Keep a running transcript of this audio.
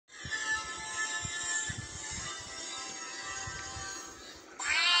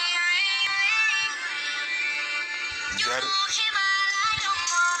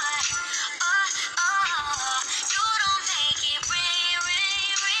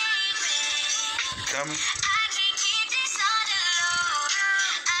You coming? I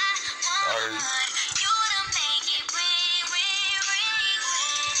heard you.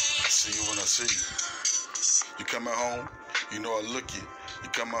 I see you when I see you. You coming home? You know I look it. You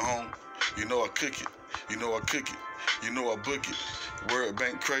coming home? You know I cook it. You know I cook it. You know I book it. Word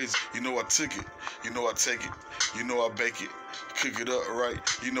bank crazy. You know I took it. You know I take it. You know I bake it. Cook it up right.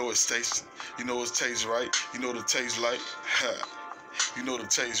 You know it's tasting. You know it tastes right. You know the taste like. You know the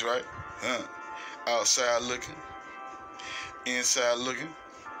taste right. Outside looking. Inside looking.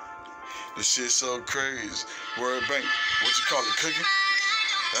 The shit so crazy. Word bank. What you call it? Cooking?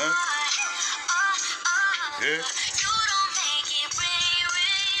 Yeah.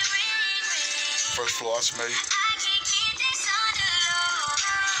 First floor, I smell you.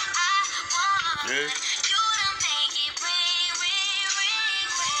 Yeah.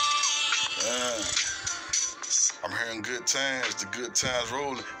 I'm hearing good times, the good times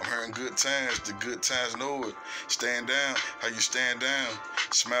rolling. I'm hearing good times, the good times know it. Stand down, how you stand down.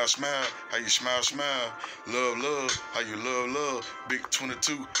 Smile, smile, how you smile, smile. Love, love, how you love, love. Big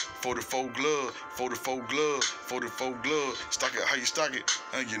 22, 44 glove, 44 glove, 44 glove. Stock it, how you stock it?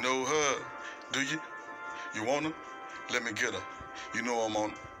 You know her, do you? You want her? Let me get her. You know I'm on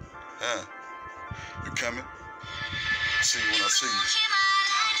it. You coming? See you when I see you.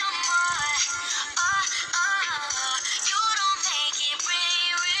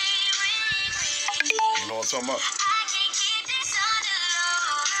 You know what I'm talking about?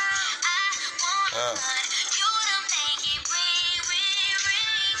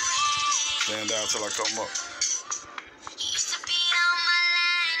 Stand down till I come up.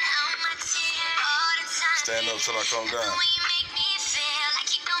 Stand up till I come down.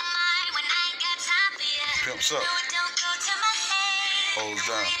 Pimps up. Holds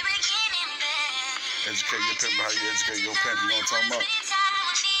down. Educate your pimp how you educate your pimp. You know what I'm talking about?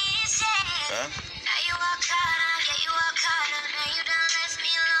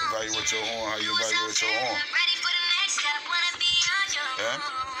 Evaluate your horn, how you evaluate your horn.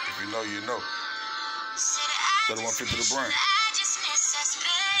 If you know, you know. 3150 the brain.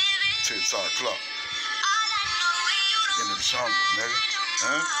 TikTok clock. In the jungle, nigga.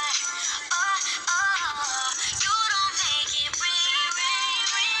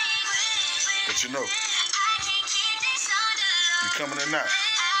 But you know, you coming or not?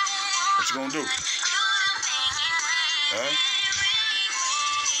 What you gonna do? I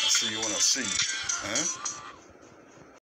see you when I see you.